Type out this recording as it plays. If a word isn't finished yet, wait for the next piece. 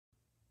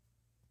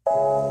Hit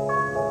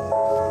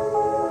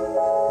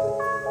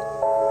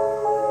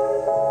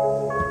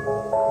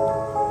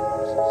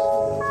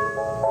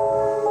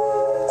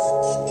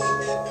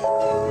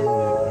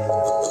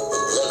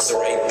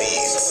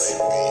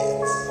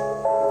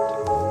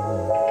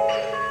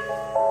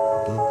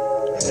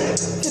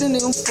a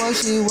nigga on fuck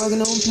shit,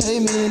 walking on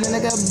pavement, and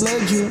I got blood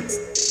drip.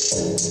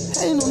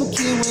 Hating on the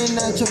kid when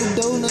I chop a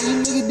dough, no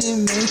you nigga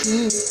didn't make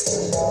it.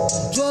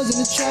 Drugs in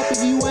the trap,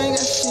 if you ain't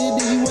got shit,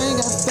 then you ain't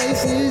got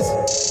faces.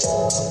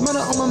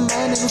 Murder on my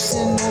mind, ain't no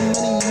send no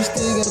money, you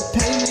still gotta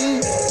pay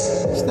me.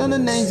 Stand the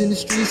names in the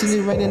streets and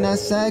it raining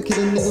outside, kill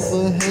a nigga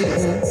for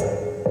hating.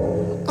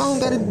 I don't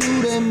gotta do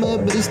that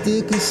much, but it's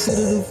still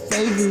considered a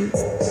favor.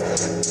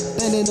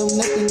 Think they know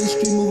nothing in the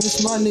street, moving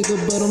smart nigga,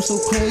 but I'm so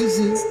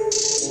crazy.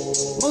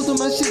 Most of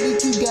my shit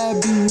that you gotta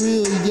be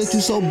real, yet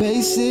you so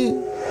basic.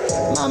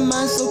 My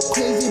mind so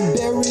crazy,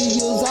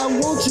 burials, I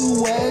want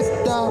you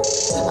whacked out.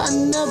 I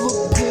never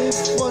paid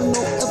for no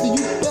effort,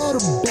 you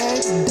better back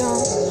down.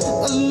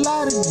 A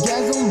lot of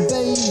guys on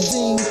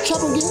Beijing,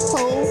 try to get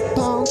whole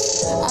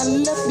pounds. I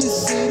left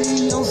this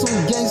city on some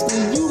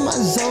gangster, you my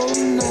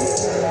zone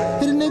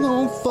now. Hit a nigga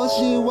on fuck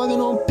shit,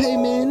 walking on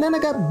pavement, and I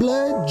got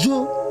blood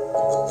drip.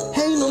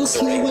 Hating on the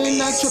kid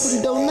when I trap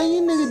the dough, now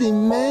you nigga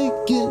didn't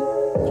make it.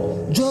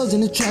 Drugs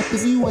in the trap,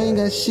 if you ain't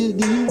got shit,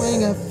 then you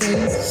ain't got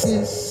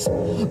faces.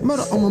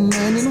 Murder on my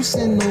mind, ain't no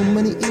send no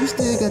money, you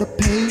still gotta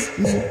pay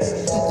me.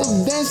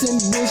 Advancing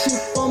bullshit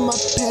from my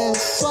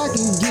past, so I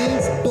can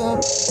get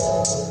better.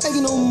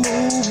 Making no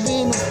move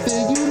in the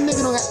field, you nigga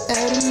don't got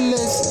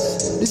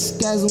adolescence. This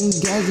guys on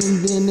guys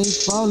and then they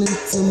fall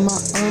into my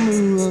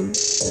armor.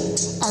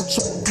 I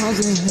try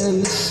causing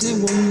hella shit,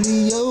 won't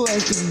leave your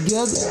ass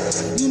together.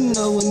 You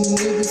know a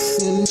nigga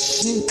selling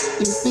shit,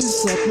 if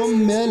it's up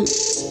I'm melon.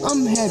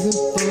 I'm having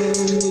fun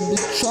with the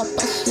trap,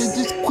 I should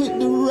just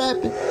quit the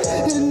rapping.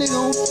 Hit a nigga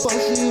on fuck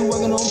shit,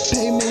 walking on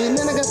pavement,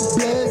 and I got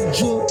blood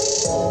drip.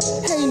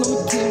 Hating on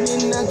the kid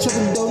when I trap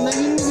a dough, now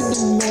you nigga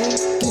didn't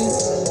make it.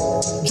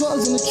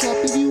 Drugs in the trap,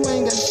 if you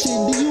ain't got shit,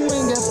 then you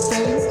ain't got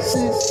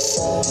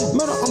faces.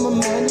 Murder on my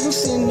mind, you don't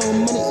send no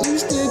money,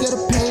 you still gotta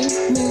pay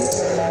me.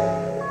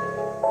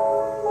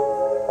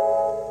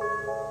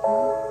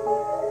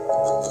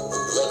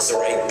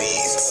 Luxury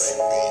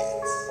Beats.